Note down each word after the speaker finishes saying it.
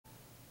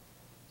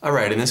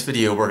Alright, in this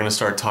video we're going to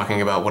start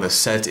talking about what a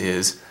set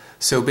is.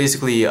 So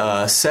basically,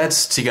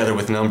 sets together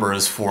with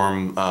numbers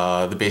form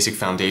the basic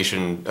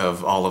foundation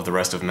of all of the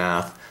rest of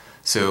math.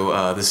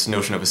 So this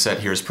notion of a set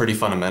here is pretty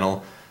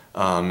fundamental.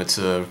 It's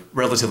a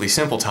relatively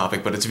simple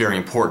topic, but it's very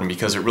important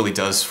because it really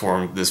does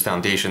form this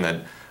foundation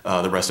that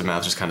the rest of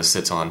math just kind of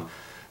sits on.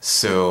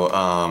 So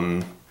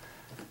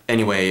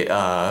anyway,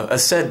 a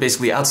set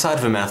basically outside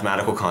of a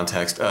mathematical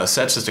context, a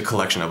set's just a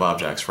collection of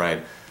objects,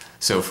 right?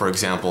 So for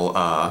example,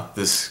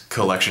 this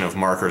collection of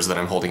markers that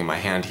I'm holding in my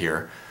hand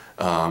here,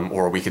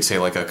 or we could say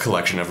like a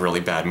collection of really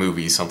bad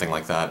movies, something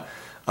like that.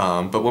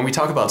 But when we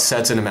talk about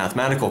sets in a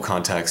mathematical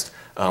context,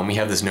 we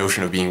have this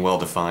notion of being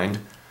well-defined.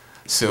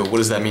 So what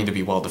does that mean to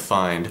be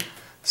well-defined?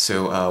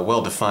 So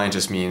well-defined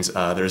just means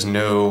there's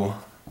no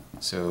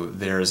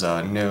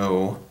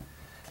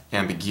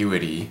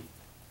ambiguity.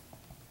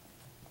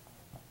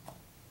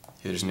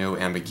 There's no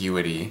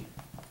ambiguity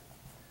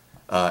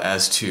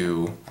as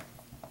to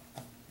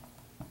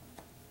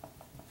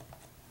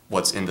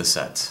what's in the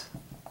set.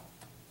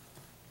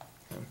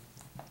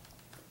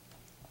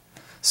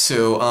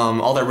 So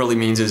all that really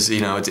means is,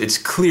 it's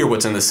clear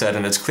what's in the set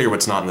and it's clear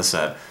what's not in the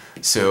set.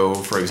 So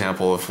for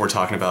example, if we're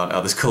talking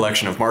about this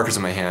collection of markers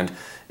in my hand,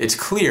 it's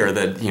clear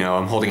that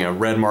I'm holding a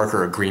red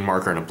marker, a green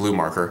marker, and a blue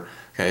marker.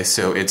 Okay,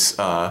 so it's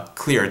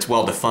clear, it's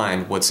well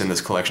defined what's in this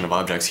collection of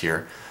objects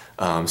here.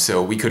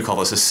 So we could call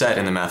this a set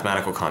in the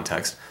mathematical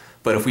context.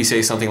 But if we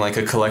say something like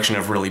a collection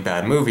of really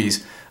bad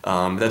movies,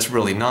 that's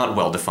really not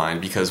well defined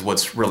because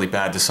what's really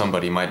bad to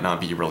somebody might not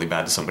be really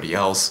bad to somebody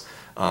else.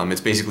 It's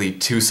basically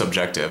too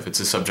subjective. It's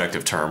a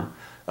subjective term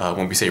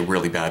when we say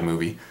really bad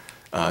movie.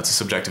 It's a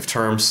subjective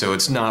term, so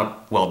it's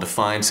not well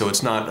defined, so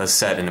it's not a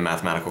set in a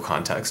mathematical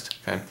context.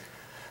 Okay?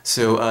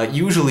 So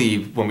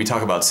usually when we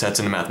talk about sets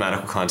in a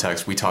mathematical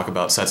context, we talk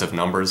about sets of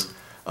numbers.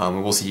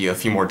 We'll see a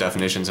few more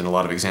definitions and a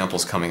lot of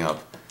examples coming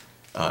up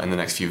in the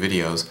next few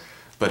videos.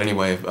 But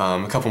anyway,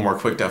 a couple more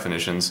quick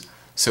definitions.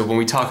 So when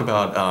we talk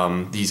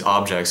about these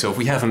objects, so if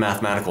we have a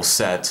mathematical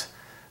set,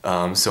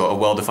 so a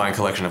well-defined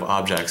collection of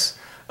objects,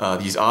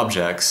 these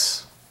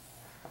objects,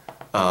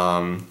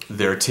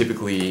 they're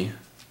typically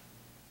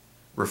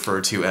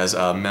referred to as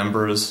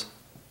members.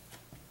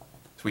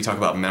 So we talk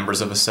about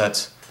members of a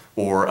set,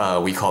 or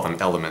we call them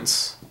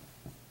elements.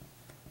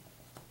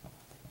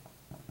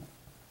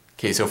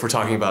 Okay, so if we're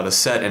talking about a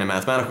set in a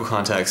mathematical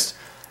context,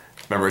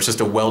 remember, it's just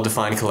a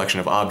well-defined collection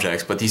of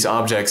objects, but these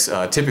objects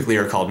typically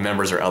are called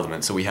members or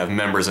elements. So we have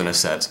members in a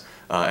set,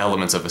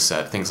 elements of a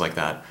set, things like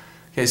that.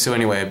 Okay, so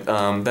anyway,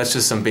 that's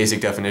just some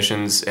basic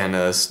definitions and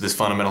this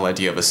fundamental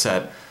idea of a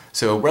set.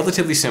 So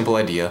relatively simple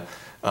idea,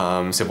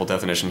 simple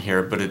definition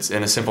here, but it's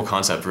in a simple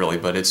concept really,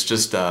 but it's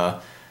just,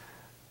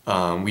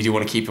 we do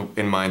want to keep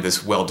in mind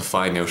this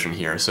well-defined notion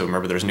here. So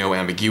remember, there's no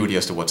ambiguity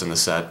as to what's in the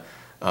set.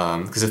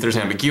 Because if there's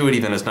ambiguity,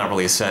 then it's not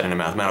really a set in a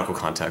mathematical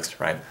context,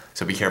 right?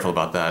 So be careful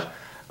about that.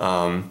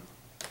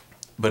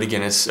 But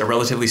again, it's a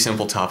relatively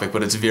simple topic,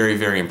 but it's very,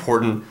 very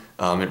important.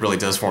 It really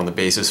does form the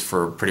basis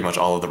for pretty much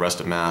all of the rest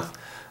of math.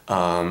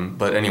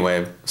 But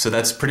anyway, so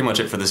that's pretty much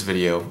it for this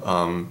video.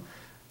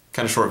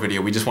 Kind of short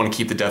video. We just want to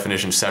keep the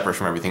definition separate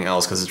from everything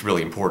else because it's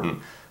really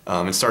important.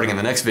 And starting in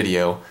the next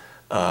video,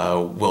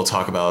 we'll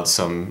talk about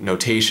some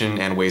notation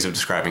and ways of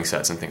describing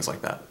sets and things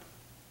like that.